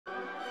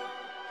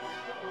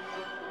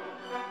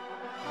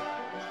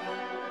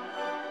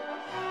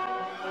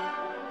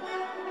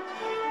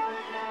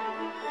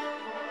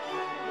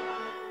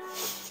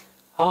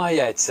Hi,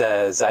 it's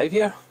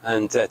Xavier,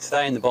 and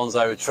today in the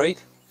Bonsai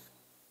Retreat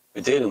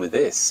we're dealing with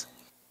this.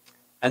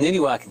 And the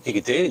only way I can think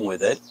of dealing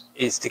with it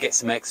is to get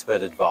some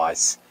expert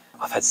advice.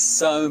 I've had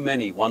so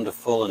many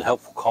wonderful and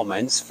helpful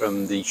comments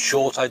from the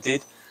short I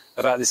did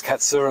about this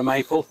Katsura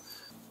Maple,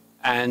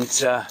 and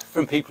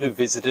from people who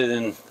visited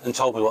and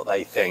told me what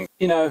they think.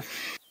 You know,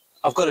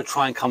 I've got to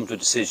try and come to a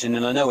decision,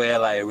 and I know air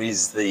layer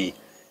is the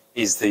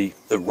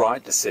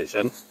right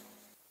decision.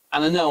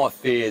 And I know I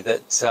fear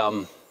that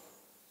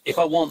if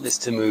I want this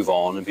to move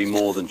on and be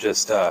more than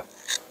just an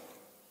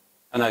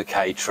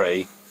okay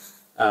tree,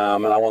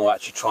 and I want to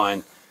actually try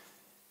and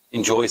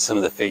enjoy some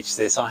of the features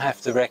of this, I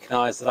have to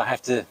recognise that I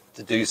have to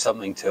do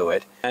something to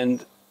it.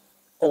 And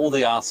all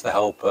the asks for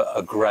help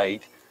are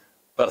great,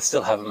 but I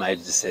still haven't made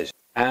a decision.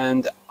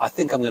 And I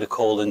think I'm going to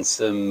call in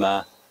some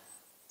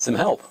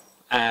help.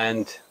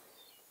 And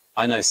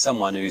I know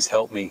someone who's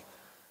helped me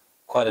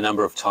quite a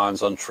number of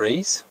times on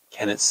trees.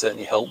 Kenneth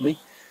certainly helped me.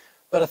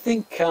 But I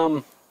think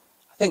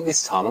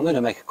this time I'm going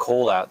to make a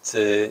call out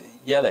to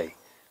Jelle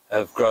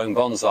of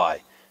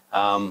GrowingBonsai.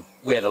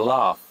 We had a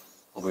laugh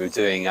when we were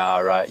doing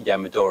our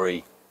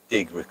Yamadori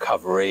dig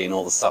recovery and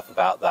all the stuff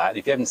about that.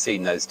 If you haven't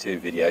seen those two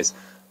videos,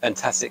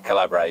 fantastic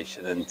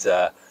collaboration, and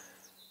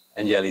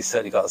Jelle's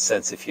certainly got a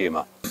sense of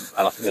humour.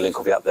 And I think the link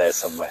will be up there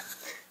somewhere.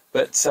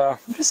 But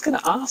I'm just going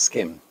to ask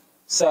him.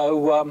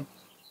 So,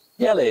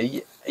 Jelle,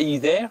 are you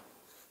there?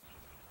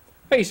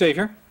 Hey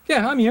Xavier,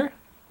 yeah, I'm here.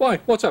 Why?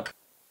 What's up?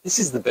 This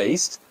is the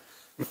beast.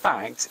 In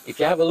fact, if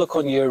you have a look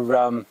on your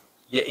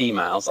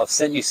emails, I've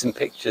sent you some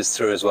pictures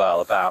through as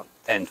well, about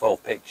 10,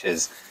 12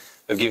 pictures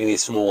of giving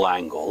these from all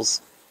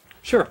angles.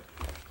 Sure.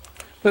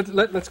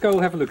 Let's go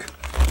have a look.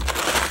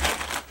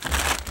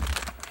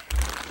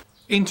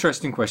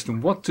 Interesting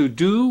question. What to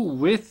do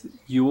with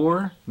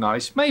your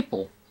nice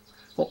maple?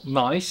 Well,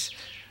 nice.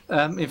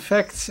 In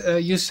fact,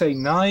 you say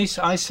nice,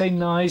 I say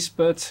nice,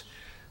 but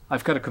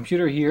I've got a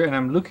computer here and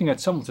I'm looking at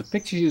some of the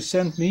pictures you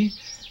sent me,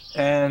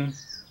 and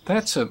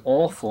that's an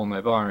awful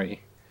nebari.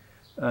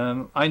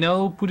 I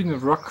know putting a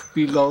rock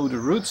below the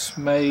roots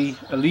may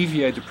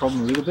alleviate the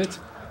problem a little bit.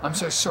 I'm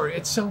so sorry,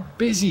 it's so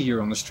busy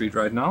here on the street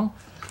right now.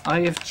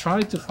 I have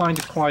tried to find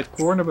a quiet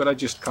corner, but I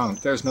just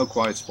can't. There's no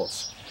quiet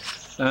spots.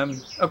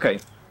 Okay,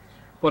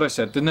 what I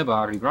said, the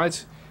nebari,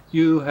 right?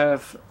 You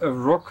have a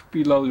rock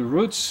below the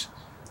roots,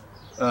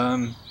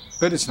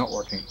 but it's not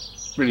working.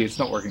 Really, it's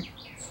not working.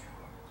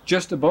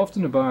 Just above the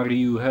nebari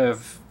you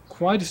have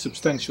quite a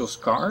substantial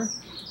scar.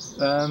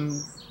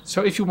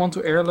 So if you want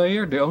to air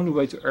layer, the only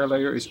way to air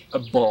layer is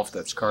above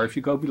that scar. If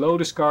you go below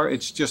the scar,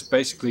 it's just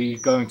basically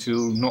going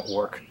to not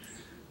work.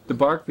 The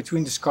bark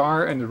between the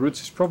scar and the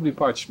roots is probably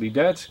partially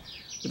dead,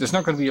 but there's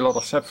not going to be a lot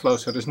of sap flow,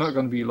 so there's not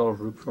going to be a lot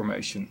of root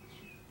formation.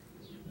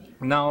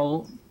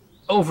 Now,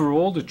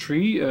 overall the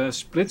tree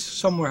splits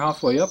somewhere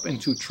halfway up in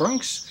two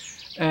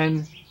trunks,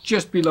 and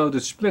just below the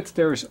split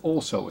there is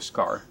also a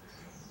scar.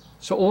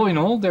 So all in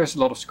all there's a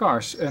lot of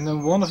scars, and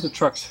then one of the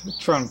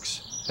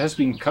trunks has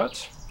been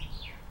cut.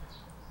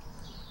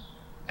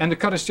 And the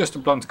cut is just a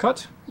blunt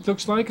cut, it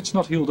looks like. It's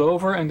not healed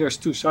over, and there's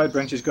two side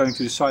branches going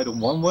to the side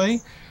on one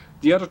way.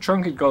 The other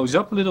trunk, it goes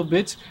up a little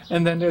bit,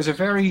 and then there's a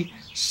very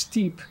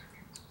steep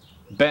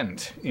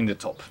bend in the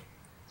top.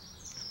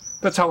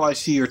 That's how I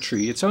see your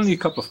tree. It's only a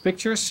couple of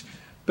pictures,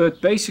 but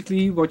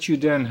basically what you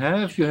then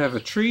have, you have a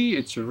tree,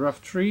 it's a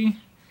rough tree,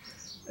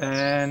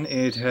 and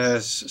it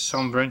has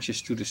some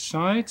branches to the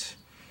side,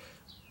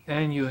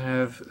 and you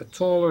have a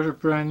taller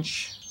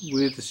branch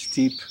with a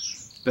steep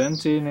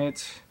bend in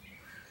it,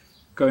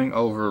 going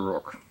over a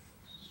rock.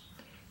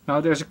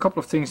 Now there's a couple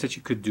of things that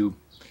you could do.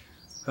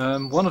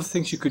 One of the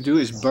things you could do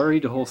is bury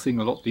the whole thing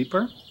a lot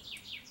deeper,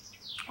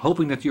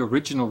 hoping that the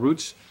original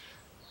roots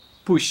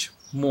push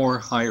more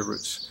higher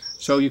roots.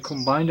 So you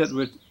combine that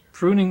with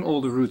pruning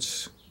all the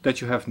roots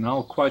that you have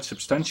now quite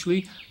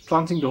substantially,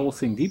 planting the whole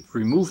thing deep,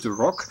 remove the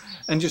rock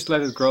and just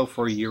let it grow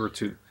for a year or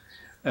two.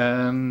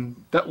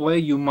 That way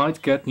you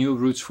might get new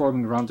roots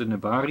forming around the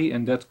nebari,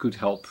 and that could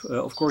help.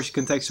 Of course you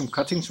can take some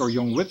cuttings or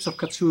young whips of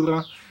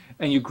Katsura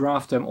and you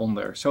graft them on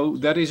there. So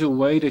that is a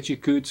way that you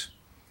could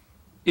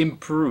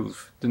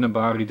improve the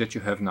nebari that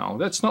you have now.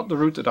 That's not the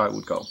route that I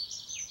would go.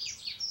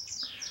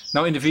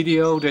 Now in the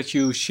video that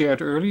you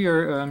shared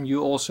earlier,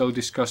 you also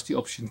discussed the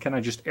option, can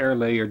I just air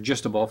layer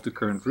just above the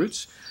current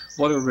roots?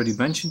 What I already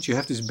mentioned, you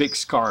have this big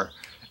scar.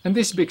 And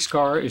this big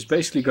scar is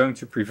basically going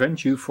to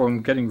prevent you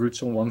from getting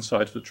roots on one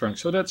side of the trunk.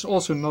 So that's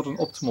also not an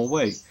optimal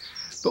way.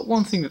 But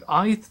one thing that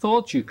I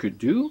thought you could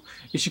do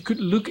is you could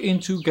look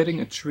into getting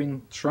a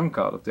twin trunk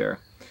out of there.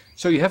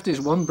 So you have this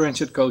one branch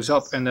that goes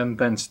up and then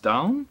bends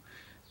down,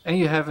 and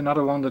you have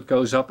another one that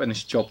goes up and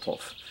is chopped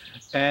off.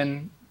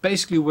 And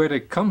basically where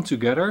they come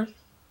together,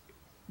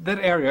 that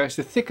area is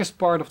the thickest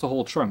part of the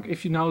whole trunk.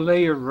 If you now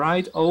layer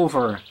right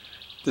over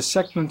the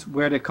segment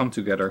where they come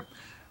together,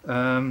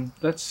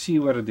 let's see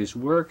whether this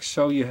works.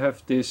 So you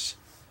have this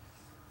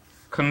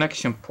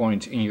connection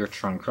point in your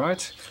trunk,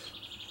 right?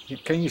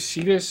 Can you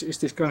see this? Is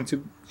this going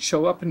to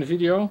show up in the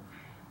video?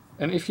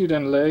 And if you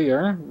then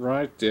layer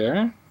right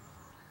there,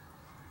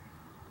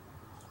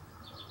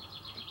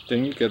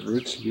 then you get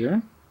roots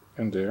here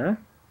and there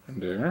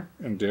and there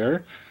and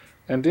there,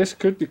 and this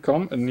could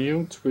become a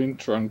new twin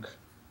trunk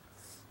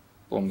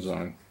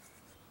bonsai.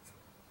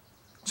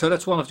 So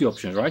that's one of the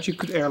options, right? You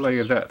could air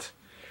layer that.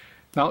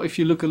 Now if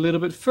you look a little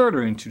bit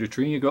further into the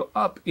tree and you go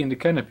up in the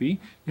canopy,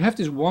 you have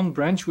this one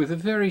branch with a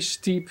very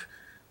steep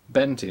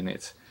bend in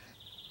it.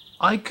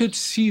 I could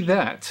see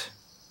that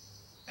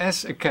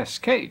as a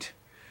cascade.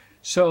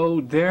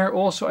 So there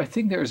also, I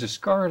think there is a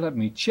scar, let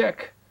me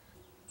check.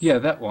 Yeah,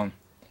 that one.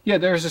 Yeah,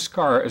 there's a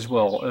scar as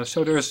well.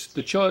 So there's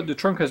the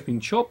trunk has been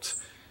chopped,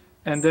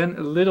 and then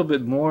a little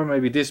bit more,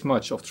 maybe this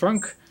much of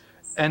trunk,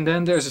 and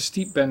then there's a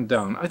steep bend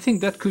down. I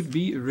think that could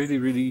be a really,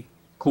 really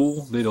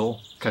cool little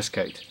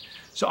cascade.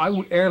 So I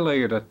would air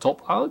layer that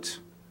top out,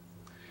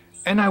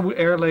 and I would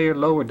air layer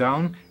lower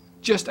down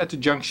just at the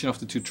junction of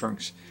the two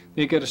trunks.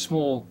 You get a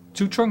small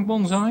two trunk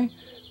bonsai,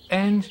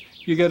 and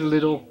you get a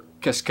little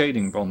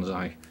cascading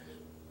bonsai.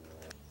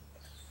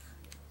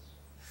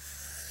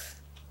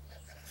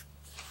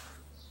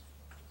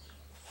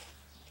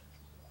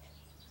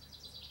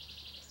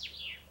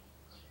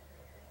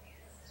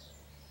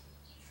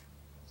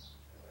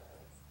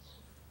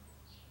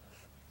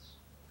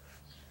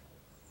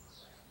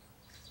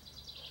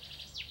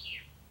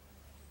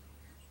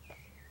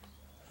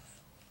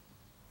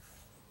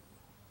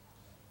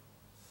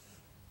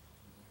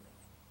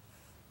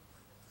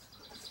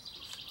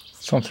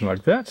 Something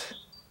like that.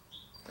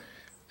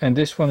 And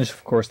this one is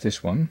of course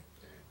this one,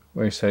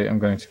 where you say I'm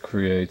going to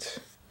create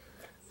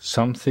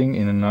something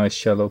in a nice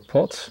shallow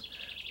pot.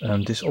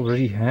 This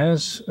already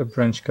has a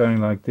branch going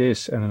like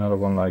this and another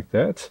one like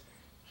that.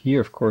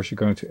 Here of course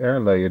you're going to air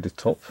layer the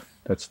top,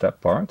 that's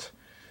that part.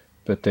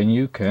 But then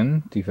you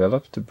can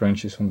develop the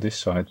branches on this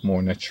side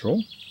more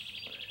natural.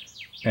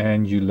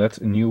 And you let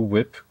a new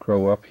whip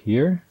grow up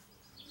here.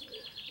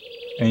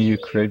 And you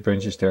create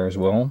branches there as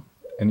well.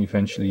 And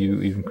eventually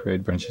you even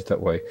create branches that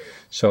way.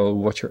 So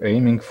what you're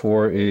aiming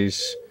for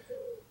is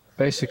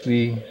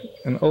basically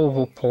an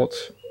oval pot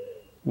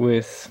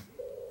with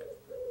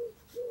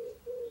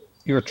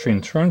your twin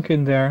trunk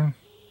in there,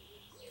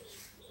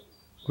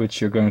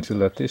 which you're going to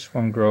let this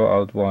one grow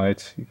out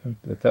wide, you're going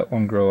to let that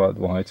one grow out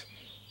wide,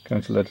 you're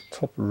going to let the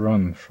top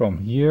run from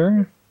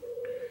here,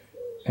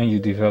 and you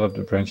develop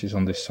the branches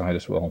on this side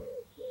as well.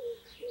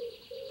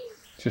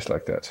 Just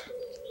like that.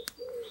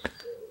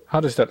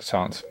 How does that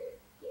sound?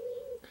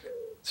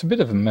 It's a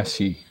bit of a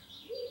messy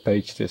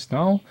page this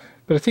now,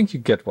 but I think you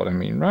get what I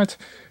mean, right?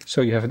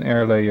 So you have an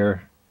air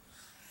layer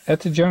at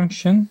the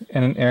junction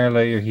and an air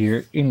layer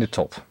here in the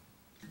top.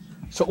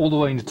 So all the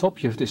way in the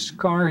top you have this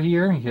scar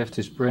here, you have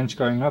this branch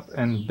going up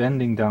and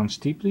bending down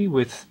steeply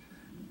with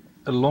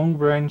a long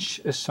branch,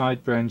 a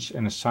side branch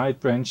and a side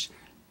branch,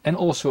 and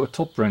also a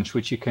top branch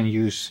which you can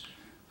use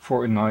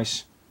for a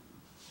nice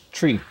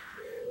tree.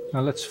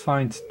 Now let's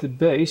find the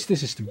base.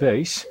 This is the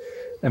base.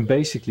 And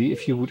basically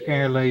if you would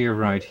air layer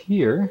right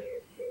here,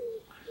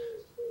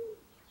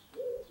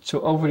 so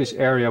over this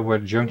area where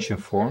the junction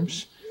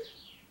forms,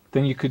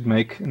 then you could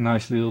make a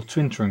nice little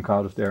twin trunk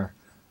out of there.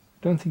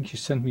 I don't think you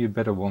sent me a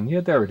better one.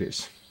 Yeah, there it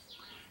is.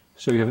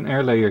 So you have an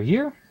air layer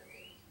here.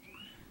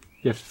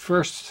 You have the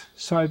first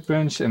side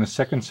branch and a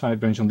second side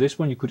branch on this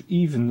one. You could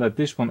even let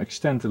this one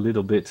extend a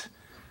little bit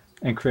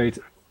and create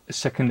a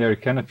secondary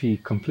canopy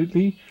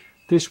completely.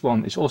 This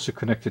one is also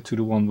connected to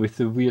the one with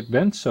the weird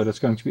bend, so that's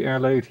going to be air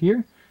layered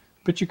here.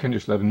 But you can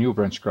just let a new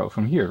branch grow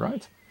from here,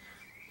 right?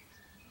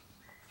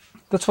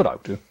 That's what I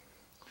would do.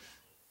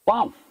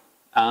 Wow.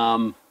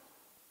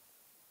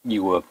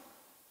 You were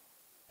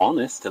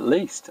honest at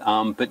least,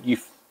 but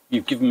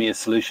you've given me a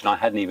solution I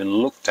hadn't even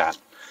looked at.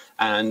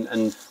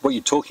 And what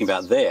you're talking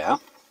about there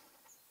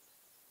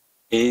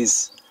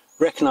is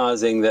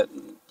recognizing that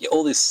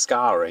all this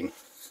scarring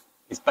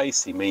is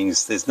basically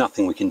means there's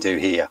nothing we can do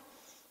here.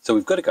 So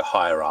we've got to go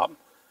higher up.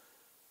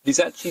 He's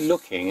actually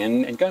looking,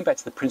 and going back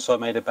to the principle I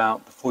made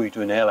about before you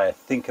do an air layer,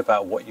 think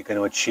about what you're going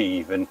to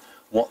achieve and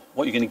what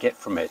you're going to get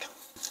from it.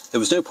 There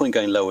was no point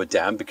going lower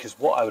down because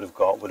what I would have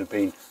got would have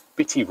been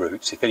bitty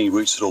roots, if any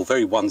roots at all,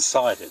 very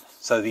one-sided.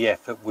 So the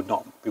effort would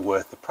not be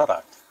worth the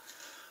product.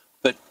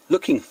 But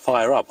looking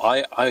higher up,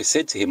 I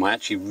said to him, I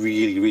actually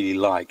really, really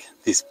like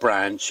this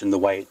branch and the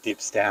way it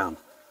dips down.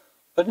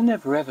 But I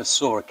never ever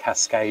saw a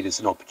cascade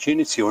as an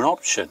opportunity or an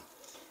option.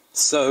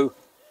 So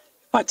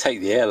if I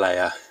take the air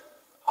layer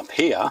up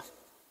here,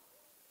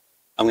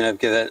 I'm going to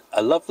get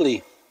a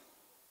lovely,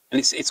 and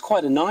it's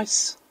quite a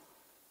nice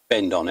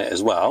bend on it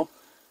as well.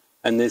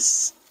 And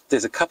there's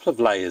a couple of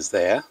layers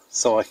there,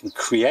 so I can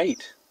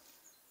create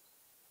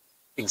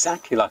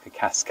exactly like a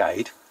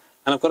cascade,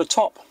 and I've got a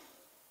top.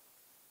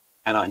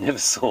 And I never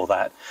saw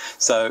that.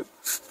 So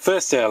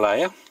first air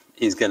layer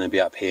is going to be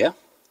up here,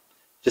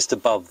 just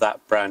above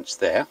that branch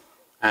there,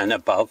 and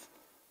above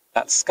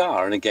that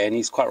scar. And again,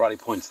 he's quite rightly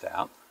pointed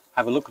out,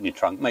 have a look on your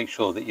trunk, make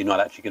sure that you're not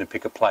actually going to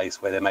pick a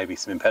place where there may be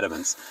some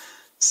impediments.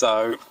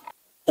 So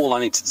all I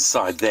need to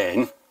decide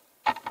then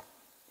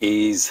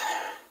is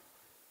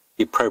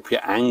the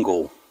appropriate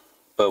angle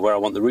for where I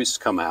want the roots to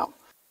come out.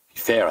 To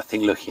be fair, I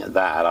think looking at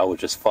that, I will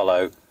just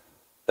follow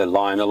the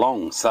line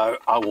along. So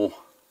I will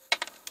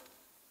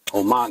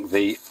We'll mark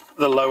the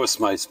lowest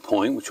most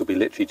point, which will be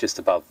literally just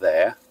above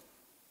there,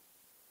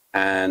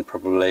 and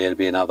probably it'll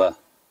be another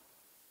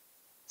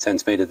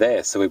centimetre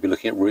there. So we'll be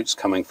looking at roots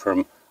coming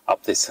from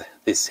up this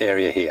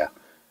area here,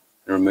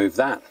 and remove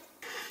that.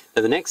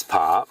 Now the next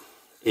part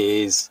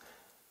is,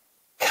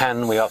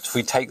 if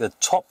we take the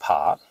top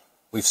part,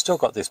 we've still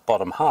got this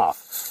bottom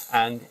half,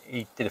 and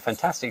he did a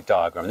fantastic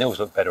diagram, and they always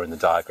look better in the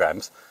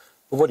diagrams,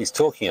 but what he's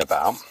talking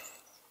about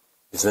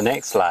is the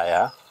next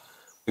layer.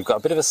 We've got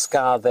a bit of a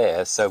scar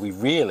there, so we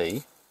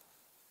really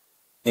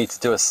need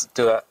to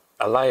do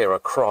a layer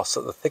across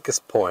at the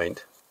thickest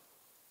point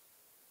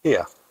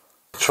here.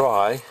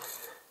 Try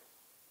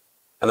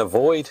and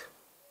avoid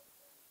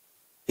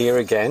here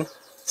again,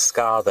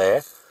 scar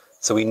there,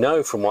 so we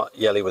know from what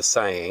Jelle was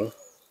saying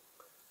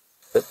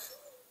that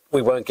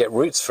we won't get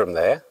roots from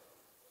there.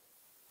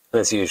 And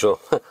as usual,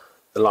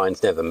 the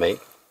lines never meet.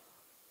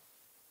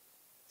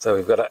 So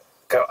we've got to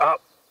go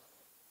up,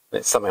 and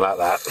it's something like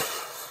that.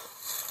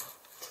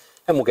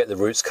 And we'll get the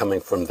roots coming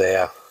from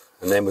there.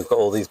 And then we've got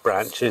all these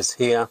branches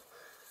here,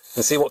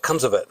 and see what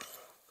comes of it.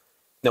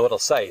 Now what I'll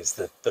say is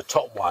that the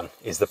top one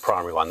is the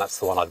primary one. That's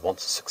the one I'd want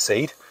to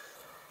succeed.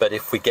 But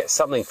if we get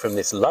something from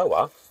this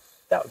lower,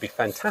 that would be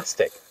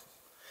fantastic.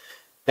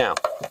 Now,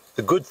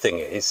 the good thing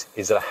is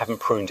that I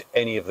haven't pruned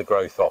any of the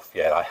growth off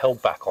yet. I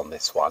held back on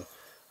this one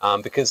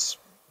because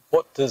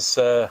what does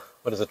a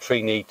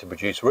tree need to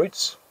produce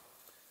roots?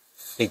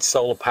 It needs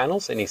solar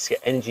panels. It needs to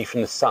get energy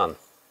from the sun.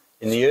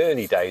 In the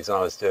early days when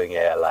I was doing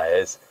air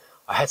layers,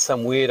 I had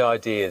some weird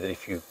idea that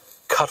if you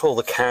cut all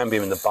the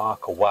cambium and the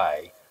bark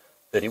away,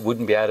 that it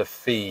wouldn't be able to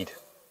feed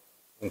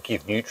and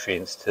give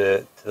nutrients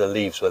to the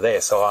leaves were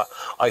there. So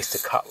I used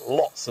to cut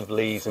lots of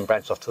leaves and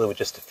branches off till there were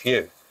just a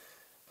few.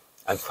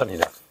 And funny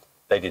enough,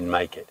 they didn't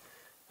make it.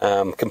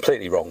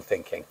 Completely wrong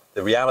thinking.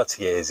 The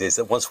reality is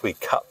that once we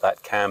cut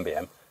that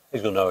cambium,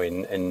 as you'll know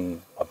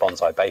in my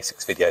Bonsai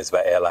Basics videos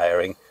about air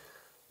layering,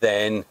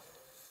 then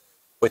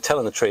we're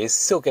telling the tree it's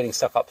still getting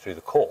stuff up through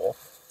the core,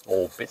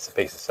 or bits and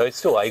pieces, so it's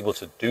still able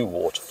to do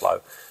water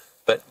flow.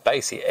 But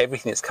basically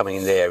everything that's coming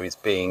in there is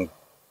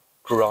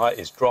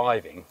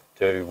driving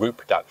to root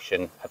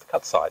production at the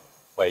cut site,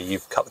 where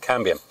you've cut the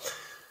cambium.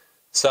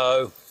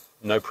 So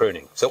no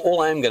pruning. So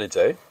all I am going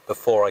to do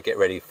before I get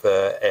ready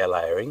for air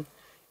layering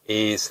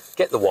is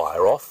get the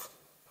wire off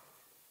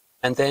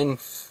and then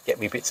get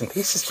me bits and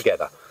pieces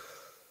together.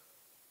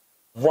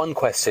 One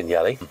question,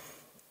 Jelle,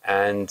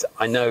 and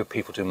I know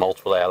people do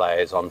multiple air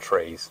layers on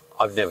trees.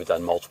 I've never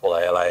done multiple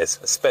air layers,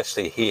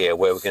 especially here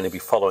where we're going to be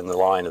following the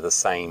line of the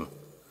same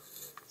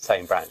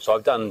branch. So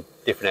I've done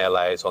different air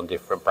layers on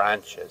different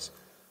branches.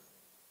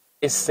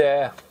 Is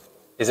there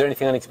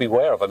anything I need to be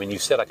aware of? I mean, you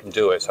said I can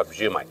do it, so I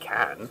presume I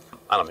can, and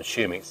I'm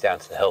assuming it's down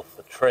to the health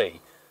of the tree.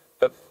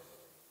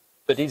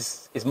 But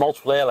is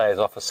multiple air layers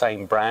off the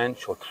same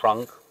branch or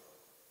trunk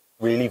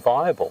really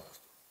viable?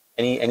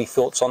 Any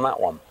thoughts on that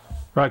one?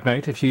 Right,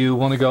 mate, if you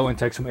want to go and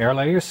take some air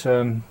layers,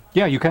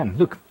 yeah, you can.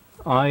 Look,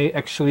 I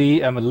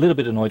actually am a little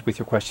bit annoyed with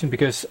your question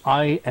because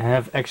I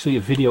have actually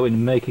a video in the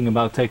making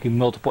about taking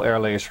multiple air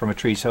layers from a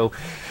tree. So,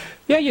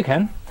 yeah, you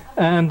can.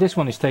 This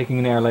one is taking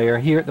an air layer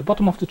here at the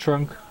bottom of the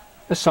trunk,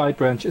 a side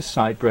branch,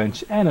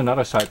 and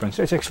another side branch.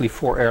 There's actually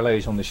 4 air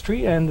layers on this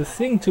tree, and the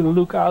thing to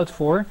look out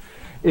for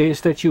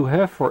is that you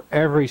have for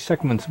every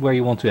segment where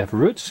you want to have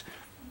roots,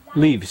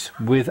 leaves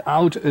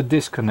without a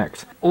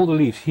disconnect. All the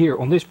leaves here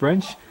on this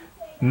branch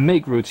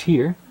make roots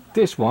here.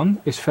 This one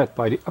is fed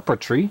by the upper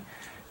tree,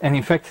 and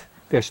in fact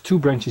there's 2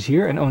 branches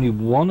here and only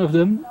one of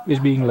them is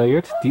being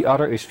layered, the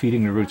other is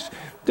feeding the roots.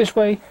 This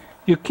way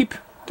you keep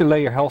the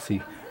layer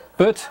healthy,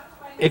 but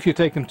if you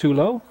take them too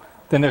low,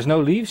 then there's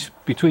no leaves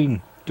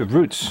between the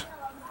roots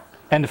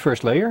and the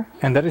first layer,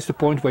 and that is the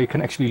point where you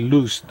can actually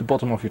lose the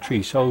bottom of your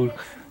tree. So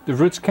the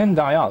roots can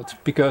die out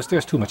because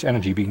there's too much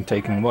energy being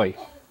taken away.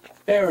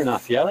 Fair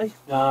enough, Jelle.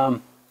 I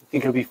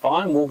think it'll be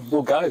fine.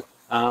 We'll go.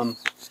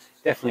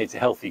 Definitely it's a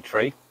healthy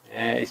tree.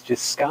 It's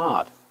just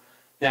scarred.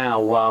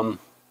 Now,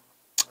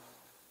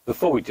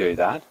 before we do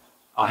that,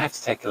 I have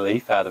to take a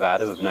leaf out of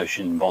Adam of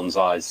Notion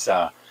Bonsai's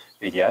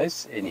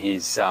videos. In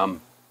his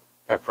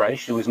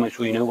preparation, always make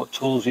sure you know what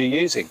tools you're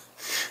using.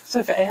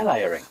 So for air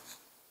layering,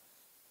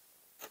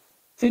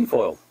 tin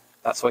foil.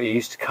 That's what you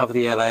use to cover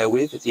the air layer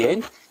with at the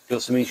end. It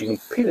also means you can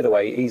peel it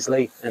away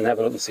easily and have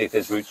a look and see if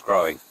there's roots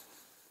growing.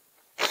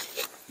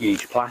 You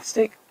use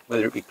plastic,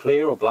 whether it be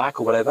clear or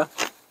black or whatever,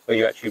 where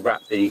you actually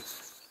wrap the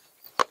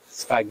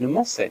sphagnum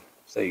moss in.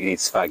 So you need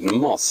sphagnum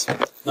moss,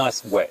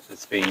 nice and wet,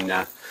 that's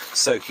been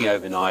soaking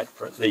overnight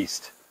for at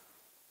least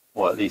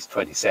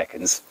 20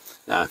 seconds.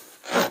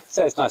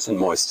 So it's nice and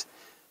moist.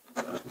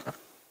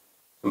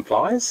 Some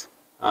pliers,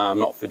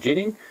 not for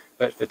ginning,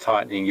 but for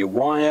tightening your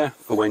wire,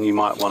 for when you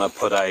might want to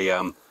put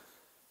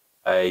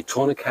a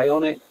tourniquet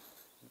on it,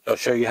 which I'll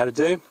show you how to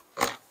do.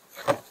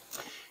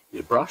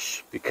 Your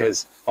brush,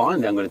 because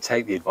finally I'm going to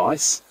take the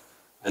advice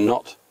and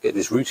not get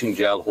this rooting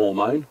gel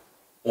hormone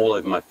all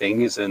over my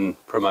fingers and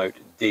promote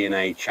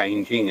DNA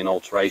changing and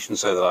alteration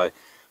so that I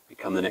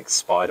become the next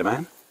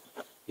Spider-Man.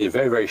 need a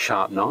very, very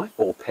sharp knife,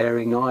 or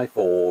paring knife,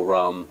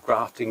 or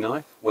grafting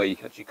knife, where you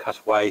can actually cut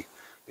away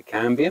the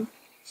cambium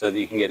so that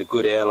you can get a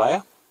good air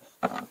layer.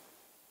 I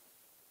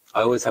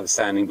always have a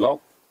sanding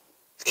block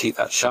to keep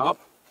that sharp.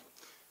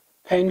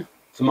 Pen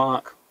to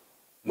mark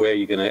where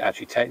you're going to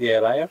actually take the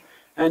air layer,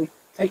 and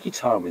take your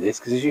time with this,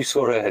 because as you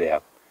saw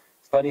earlier,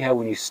 it's funny how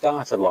when you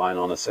start a line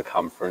on a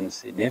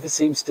circumference, it never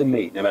seems to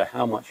meet, no matter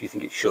how much you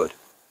think it should.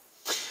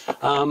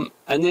 And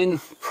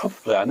then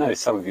probably, I know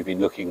some of you have been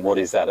looking, what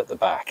is that at the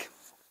back?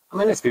 I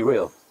mean, let's be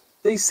real,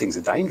 these things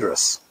are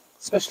dangerous,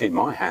 especially in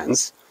my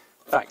hands.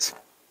 In fact,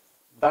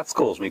 that's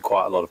caused me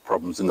quite a lot of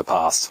problems in the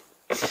past.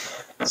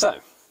 So,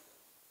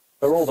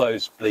 for all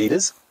those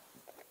bleeders,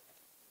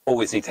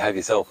 always need to have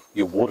yourself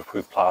your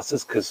waterproof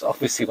plasters, because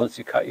obviously once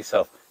you cut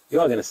yourself, you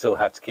are going to still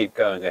have to keep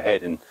going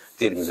ahead and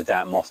dealing with the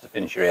damp moss to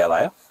finish your air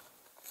layer.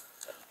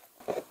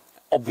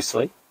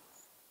 Obviously,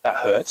 that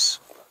hurts.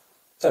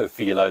 So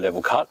for your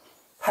low-level cut,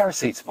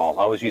 paracetamol,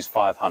 I always use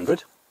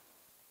 500.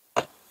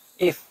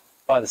 If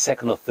by the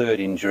second or third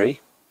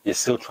injury, you're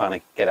still trying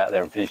to get out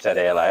there and finish that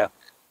air layer,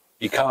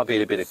 you can't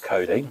beat a bit of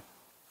codeine.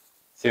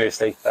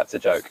 Seriously, that's a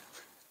joke.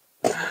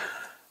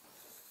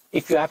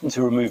 If you happen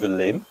to remove a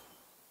limb,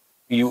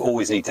 you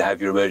always need to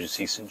have your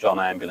emergency St. John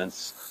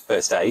ambulance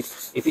first aid.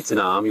 If it's an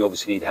arm, you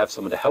obviously need to have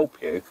someone to help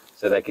you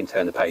so they can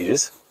turn the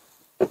pages.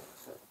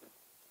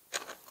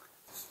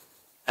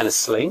 And a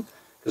sling,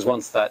 because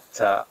once that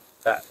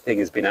thing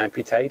has been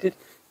amputated,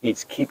 you need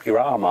to keep your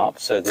arm up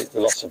so that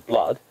the loss of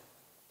blood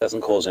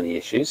doesn't cause any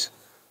issues,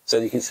 so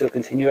that you can still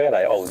continue air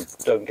layer. Oh, and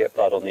don't get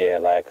blood on the air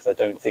layer, because I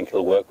don't think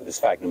it'll work with the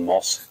sphagnum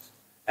moss.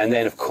 And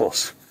then, of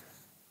course,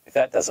 if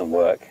that doesn't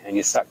work and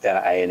you're stuck down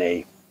at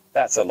A&E,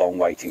 that's a long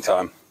waiting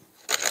time.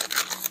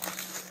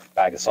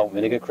 Bag of salt and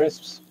vinegar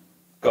crisps,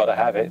 gotta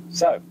have it.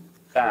 So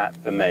that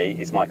for me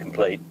is my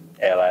complete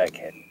air layer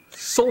kit.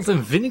 Salt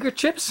and vinegar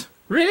chips?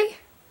 Really?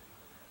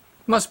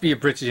 Must be a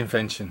British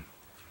invention.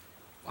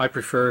 I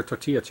prefer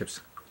tortilla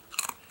chips.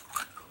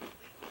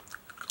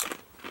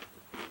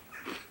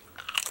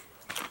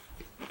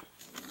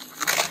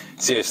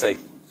 Seriously,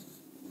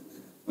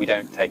 we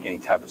don't take any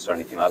tablets or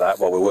anything like that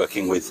while we're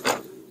working with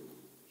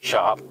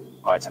sharp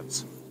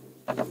items.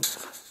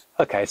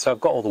 Okay, so I've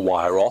got all the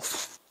wire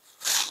off.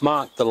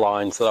 Mark the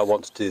lines that I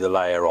want to do the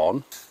layer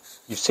on.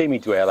 You've seen me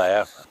do air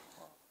layer.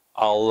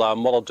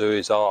 What I'll do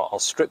is I'll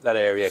strip that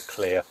area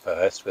clear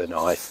first with a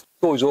knife.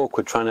 It's always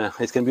awkward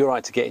it's going to be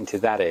alright to get into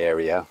that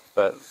area,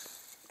 but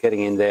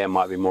getting in there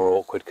might be more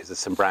awkward because there's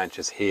some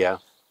branches here.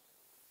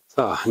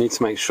 So I need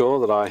to make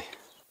sure that I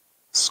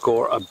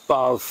score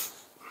above.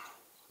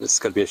 This is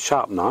going to be a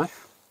sharp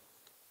knife.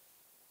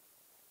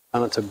 I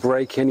want to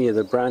break any of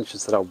the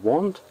branches that I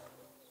want.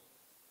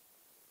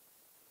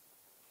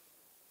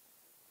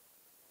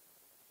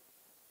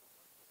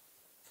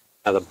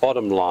 Now the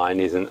bottom line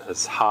isn't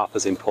half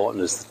as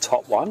important as the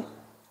top one.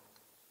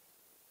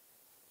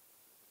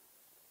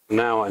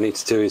 Now what I need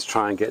to do is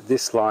try and get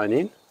this line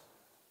in.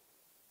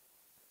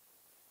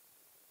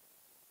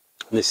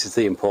 And this is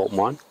the important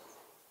one.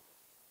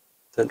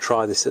 Don't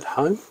try this at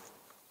home.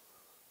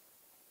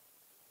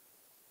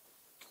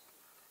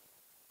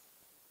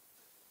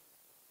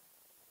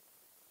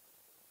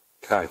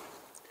 Okay.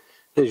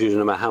 As usual,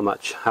 no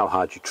matter how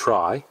hard you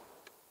try,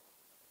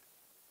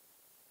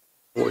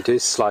 what we do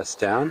is slice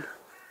down.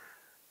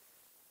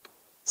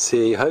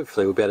 See,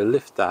 hopefully we'll be able to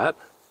lift that.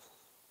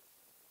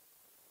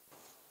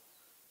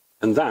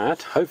 And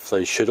that,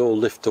 hopefully, should all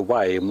lift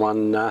away in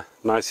one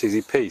nice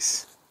easy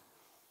piece.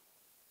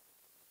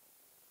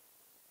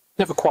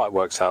 Never quite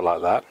works out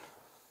like that.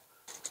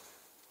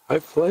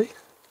 Hopefully.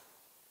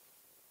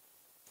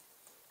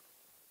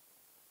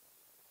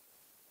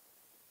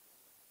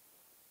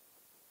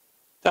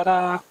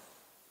 Ta-da! And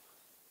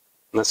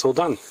that's all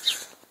done.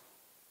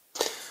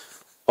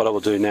 What I will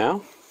do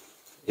now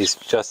is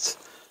just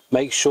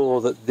make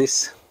sure that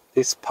this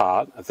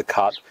part of the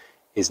cut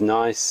is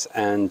nice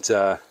and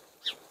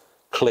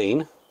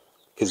clean,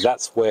 because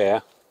that's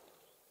where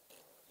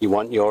you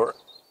want your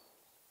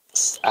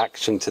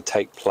action to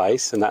take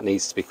place, and that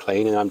needs to be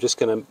clean. And I'm just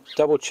going to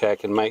double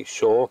check and make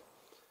sure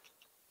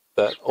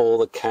that all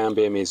the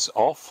cambium is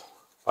off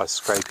by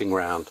scraping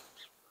round.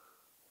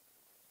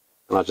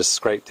 And I just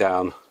scrape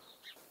down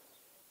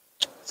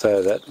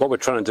so that what we're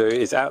trying to do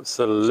is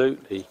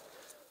absolutely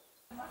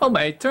Well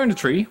mate, turn the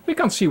tree, we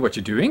can't see what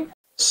you're doing.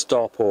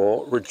 Stop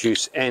or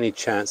reduce any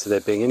chance of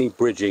there being any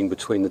bridging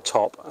between the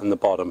top and the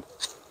bottom,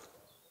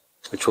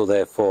 which will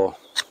therefore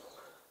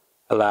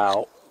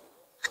allow,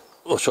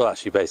 or shall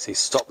actually basically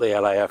stop the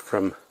layer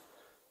from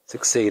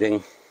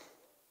succeeding.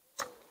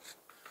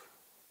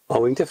 Oh,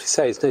 we can definitely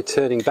say there's no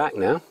turning back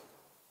now.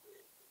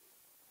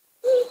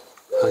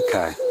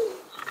 Okay,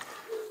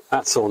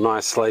 that's all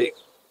nicely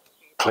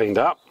cleaned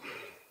up.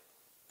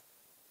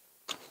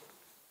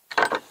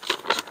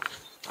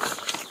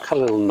 Cut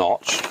a little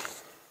notch.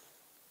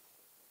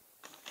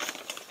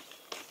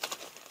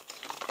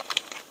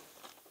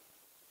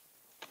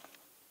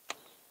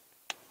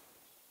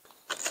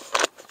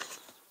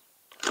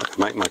 I can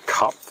make my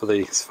cup for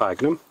the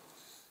sphagnum.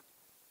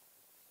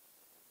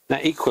 Now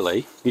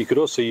equally, you could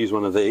also use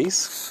one of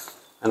these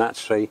and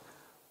actually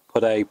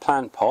put a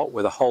plant pot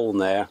with a hole in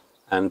there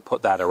and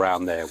put that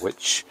around there,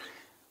 which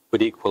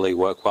would equally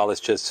work well.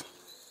 It's just,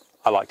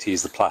 I like to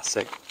use the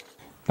plastic.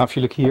 Now if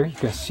you look here, you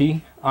can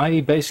see I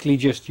basically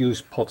just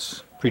use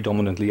pots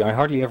predominantly. I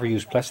hardly ever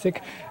use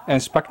plastic,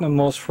 and sphagnum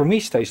moss for me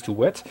stays too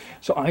wet,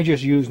 so I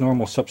just use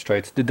normal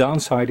substrate. The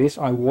downside is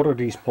I water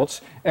these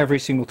pots every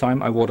single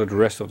time I water the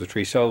rest of the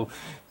tree. So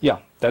yeah,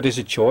 that is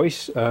a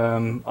choice.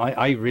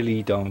 I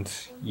really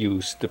don't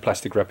use the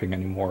plastic wrapping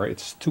anymore.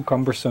 It's too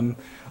cumbersome.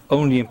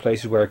 Only in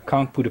places where I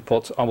can't put a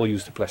pot, I will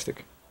use the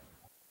plastic.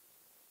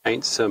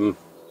 Ain't some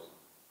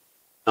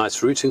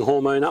nice rooting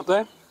hormone up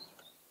there.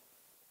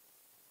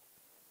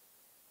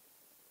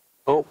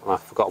 Oh, I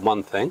forgot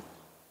one thing.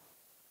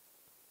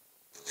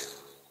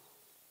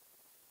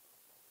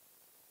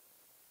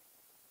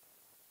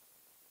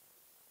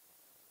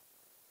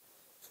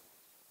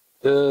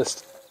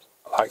 Just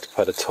like to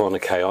put a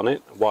tourniquet on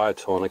it, a wire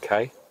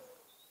tourniquet.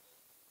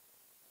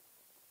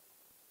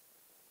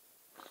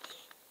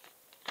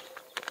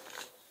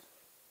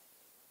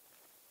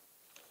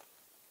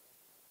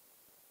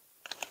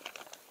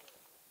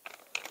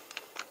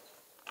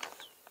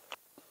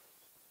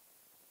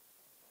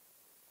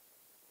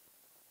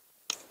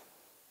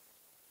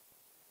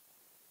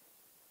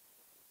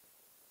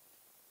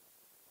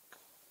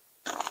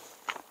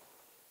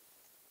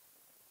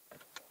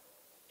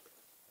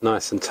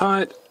 Nice and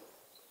tight.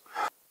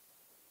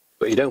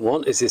 What you don't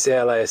want is this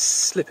air layer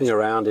slipping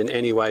around in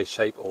any way,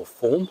 shape or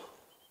form.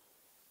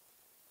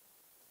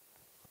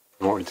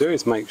 And what we do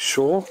is make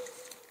sure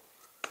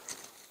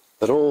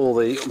that all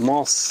the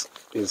moss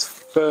is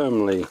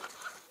firmly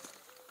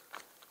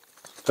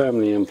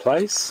in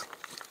place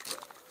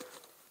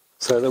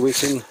so that we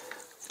can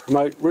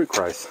promote root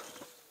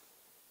growth.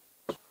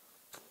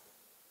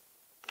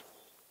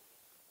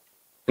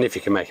 And if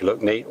you can make it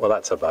look neat, well,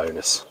 that's a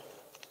bonus.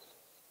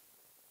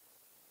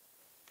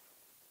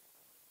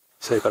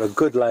 So you've got a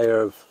good layer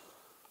of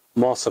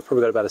moss. I've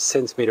probably got about 1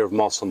 centimetre of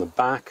moss on the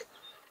back,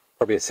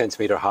 probably 1.5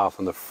 centimetres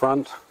on the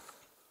front.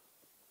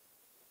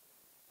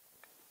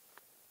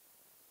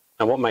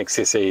 And what makes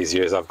this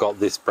easier is I've got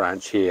this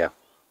branch here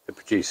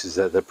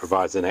that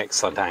provides an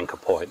excellent anchor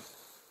point.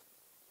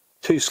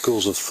 Two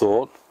schools of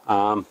thought.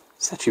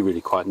 It's actually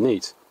really quite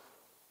neat,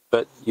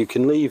 but you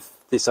can leave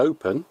this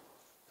open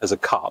as a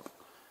cup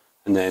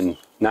and then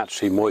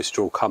naturally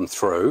moisture will come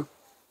through,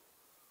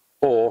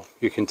 or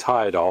you can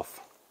tie it off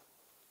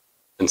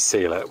and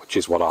seal it, which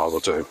is what I will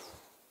do.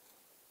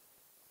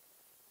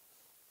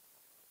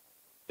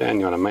 Then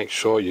you want to make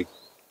sure you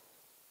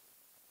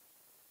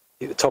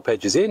get the top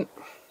edges in.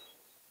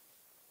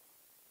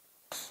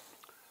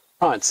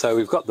 Right, so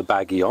we've got the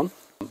baggie on.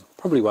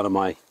 Probably one of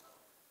my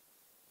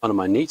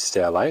neatest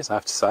air layers, I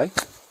have to say.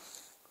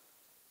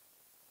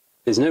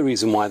 There's no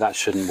reason why that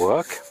shouldn't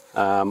work.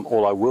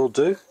 All I will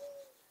do,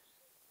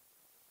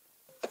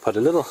 put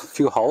a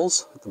few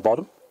holes at the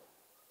bottom,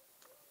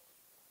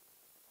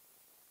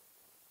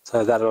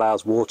 so that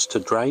allows water to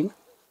drain.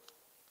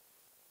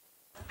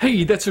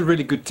 Hey, that's a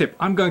really good tip.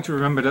 I'm going to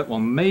remember that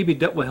one. Maybe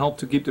that will help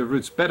to keep the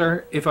roots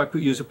better if I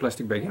use a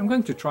plastic baggie. I'm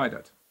going to try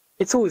that.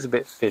 It's always a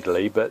bit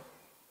fiddly, but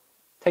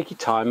take your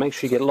time, make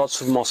sure you get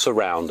lots of moss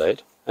around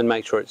it and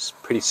make sure it's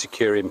pretty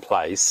secure in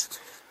place.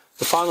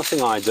 The final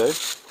thing I do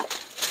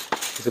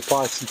is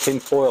apply some tin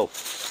foil.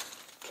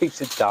 Keeps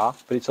it dark,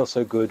 but it's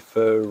also good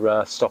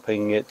for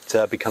stopping it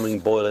becoming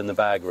boil in the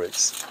bag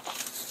roots.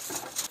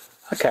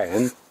 Okay,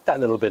 and that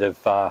little bit of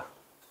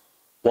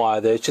wire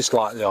there is just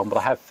slightly on, but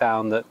I have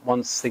found that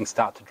once things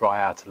start to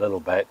dry out a little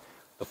bit,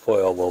 the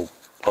foil will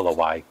pull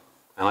away,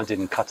 and I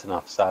didn't cut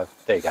enough, so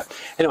there you go.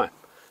 Anyway,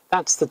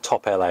 that's the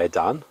top air layer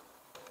done.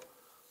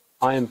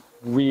 I am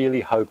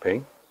really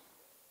hoping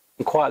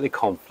and quietly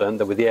confident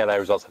that with the air layer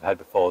results I've had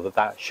before,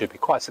 that should be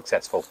quite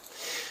successful.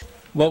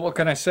 Well, what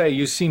can I say?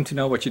 You seem to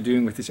know what you're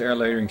doing with this air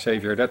layering,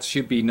 Xavier. That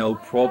should be no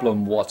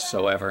problem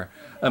whatsoever.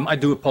 I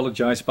do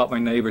apologize about my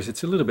neighbors.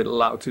 It's a little bit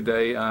loud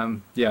today.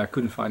 Yeah, I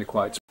couldn't find a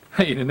quiet spot.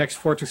 Hey, in the next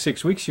 4 to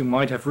 6 weeks you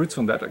might have roots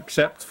on that,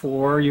 except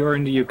for you're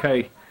in the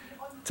UK.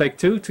 Take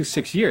 2 to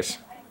 6 years.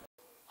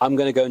 I'm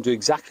going to go and do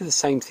exactly the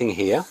same thing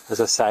here, as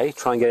I say,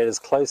 try and get it as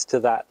close to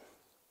that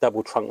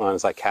double trunk line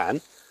as I can,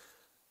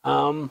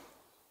 and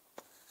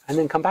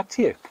then come back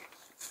to you.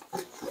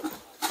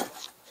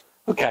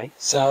 Okay,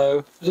 so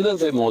it was a little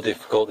bit more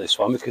difficult this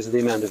one because of the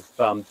amount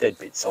of dead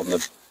bits on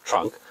the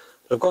trunk,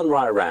 but I've gone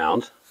right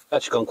around. I've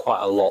actually gone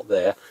quite a lot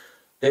there.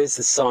 There's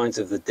the signs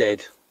of the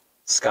dead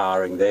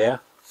scarring there,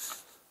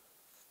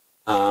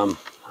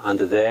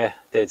 under there,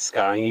 dead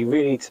scarring. You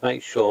really need to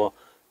make sure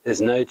there's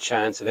no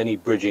chance of any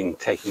bridging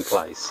taking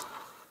place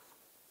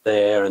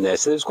there and there.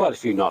 So there's quite a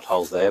few knot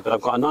holes there, but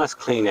I've got a nice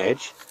clean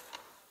edge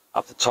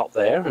up the top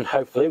there, and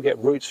hopefully we'll get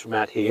roots from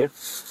out here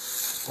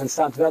and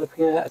start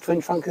developing a twin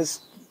trunk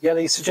as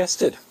Jelle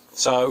suggested.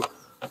 So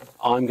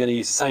I'm going to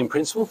use the same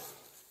principle,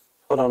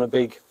 put on a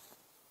big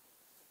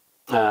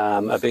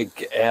air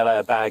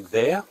layer bag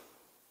there,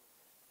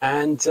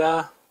 and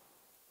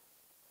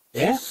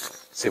yeah,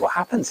 see what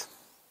happens.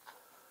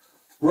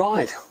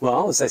 Right,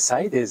 well, as they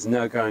say, there's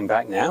no going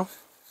back now.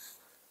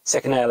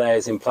 Second layer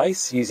is in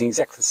place using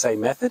exactly the same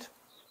method.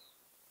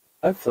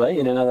 Hopefully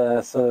in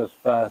another sort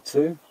of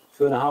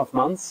 2.5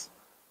 months,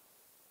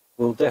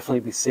 we'll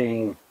definitely be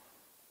seeing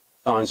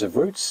signs of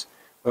roots.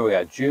 Where we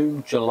are,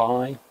 June,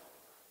 July,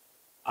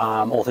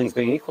 all things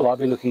being equal, I'll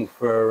be looking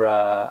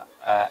for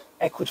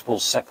equitable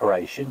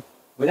separation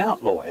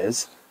without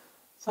lawyers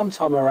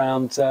sometime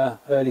around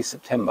early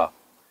September.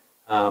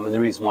 And the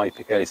reason why you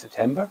pick early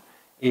September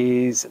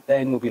is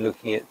then we'll be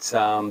looking at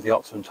the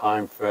optimum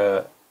time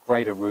for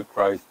greater root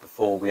growth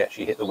before we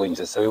actually hit the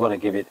winter. So we want to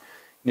give it,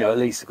 at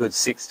least a good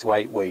 6 to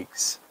 8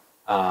 weeks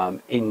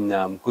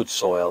in good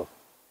soil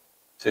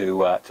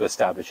to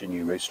establish a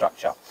new root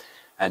structure.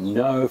 And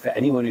no, for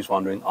anyone who's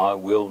wondering, I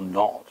will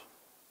not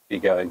be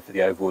going for the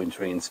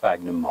overwintering in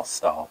sphagnum moss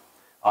style.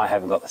 I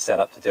haven't got the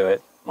setup to do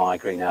it. My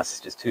greenhouse is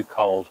just too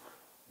cold,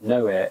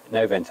 no air,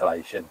 no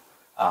ventilation,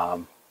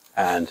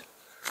 and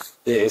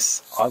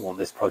I want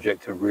this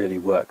project to really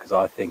work, because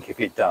I think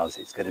if it does,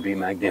 it's going to be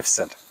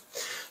magnificent.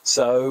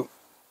 So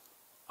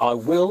I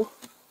will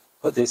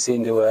put this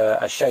into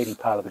a shady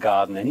part of the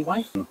garden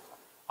anyway.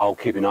 I'll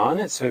keep an eye on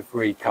it, so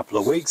every couple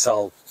of weeks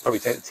I'll probably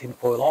take the tin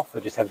foil off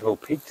and just have a little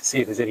peek to see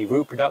if there's any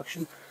root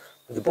production.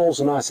 But the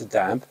balls are nice and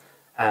damp,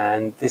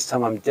 and this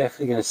time I'm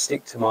definitely going to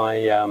stick to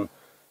my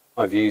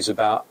my views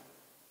about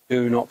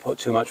do not put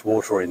too much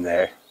water in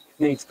there. If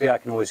needs be, I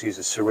can always use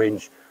a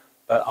syringe,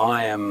 but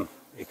I am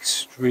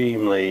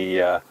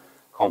extremely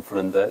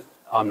confident that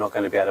I'm not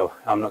going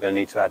to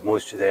need to add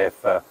moisture there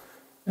for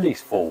at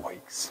least 4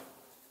 weeks,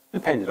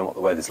 depending on what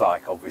the weather's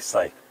like,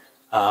 obviously.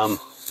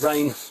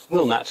 Rain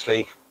will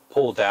naturally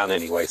pour down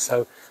anyway,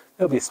 so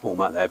there'll be a small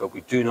amount there, but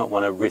we do not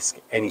want to risk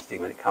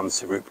anything when it comes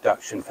to root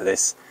production for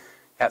this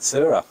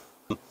Katsura.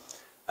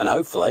 And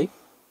hopefully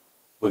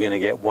we're going to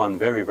get one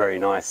very, very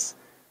nice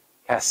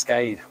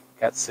cascade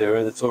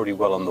Katsura that's already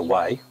well on the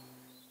way,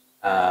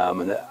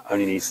 and that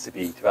only needs to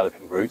be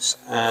developing roots.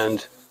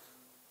 And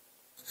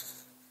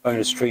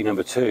bonus tree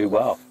number 2,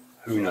 well,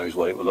 who knows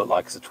what it will look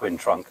like as a twin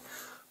trunk,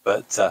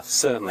 but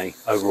certainly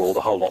overall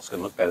the whole lot's going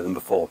to look better than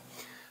before.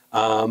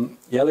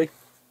 Jelle,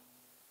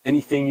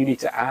 anything you need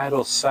to add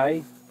or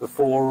say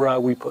before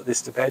we put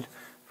this to bed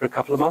for a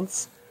couple of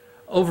months?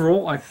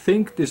 Overall, I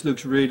think this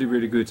looks really,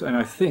 really good, and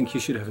I think you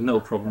should have no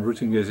problem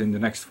rooting this in the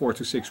next 4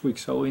 to 6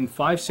 weeks. So in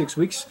 5-6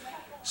 weeks,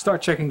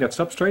 start checking that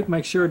substrate,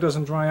 make sure it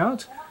doesn't dry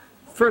out,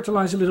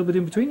 fertilize a little bit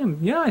in between them.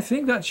 Yeah, I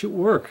think that should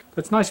work.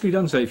 That's nicely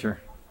done,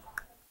 Xavier.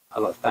 I'd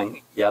like to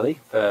thank Jelle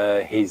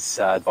for his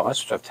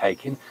advice, which I've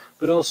taken,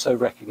 but also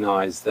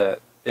recognise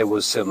that there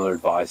was similar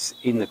advice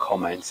in the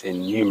comments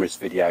in numerous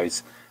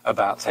videos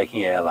about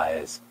taking air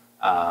layers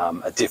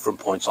at different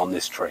points on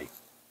this tree.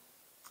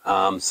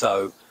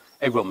 So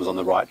everyone was on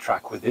the right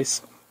track with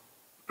this.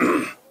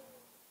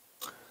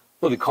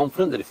 Fully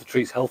confident that if the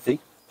tree's healthy,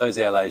 those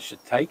air layers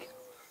should take.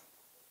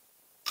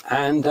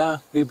 And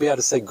we'll be able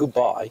to say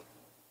goodbye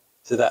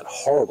to that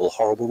horrible,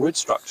 horrible root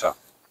structure.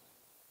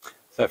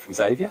 So from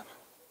Xavier,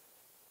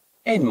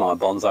 in my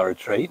bonsai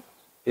retreat,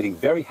 feeling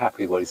very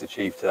happy with what he's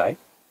achieved today.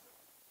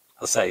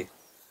 I'll say,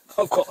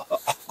 I've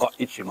got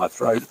itch in my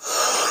throat.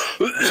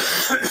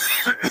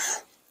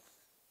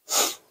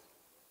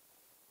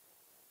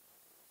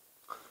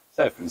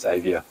 So from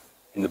Xavier,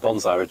 in the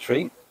bonsai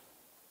retreat,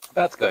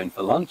 about to go in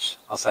for lunch,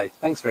 I'll say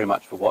thanks very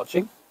much for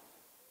watching.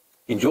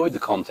 Enjoyed the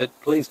content,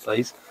 please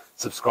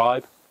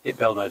subscribe, hit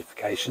bell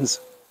notifications.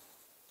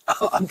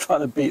 I'm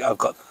trying to beat, I've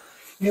got,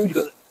 you've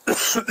got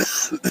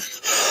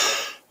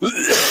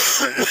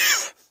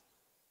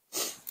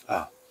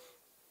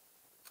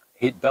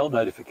hit bell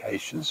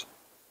notifications,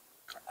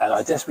 and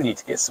I desperately need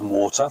to get some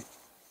water.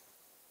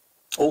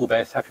 All the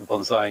best, happy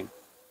bonsaiing,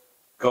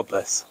 God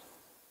bless,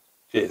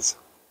 cheers.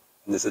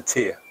 And there's a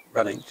tear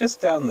running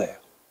just down there.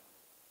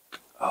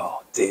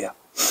 Oh dear,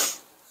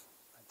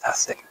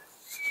 fantastic.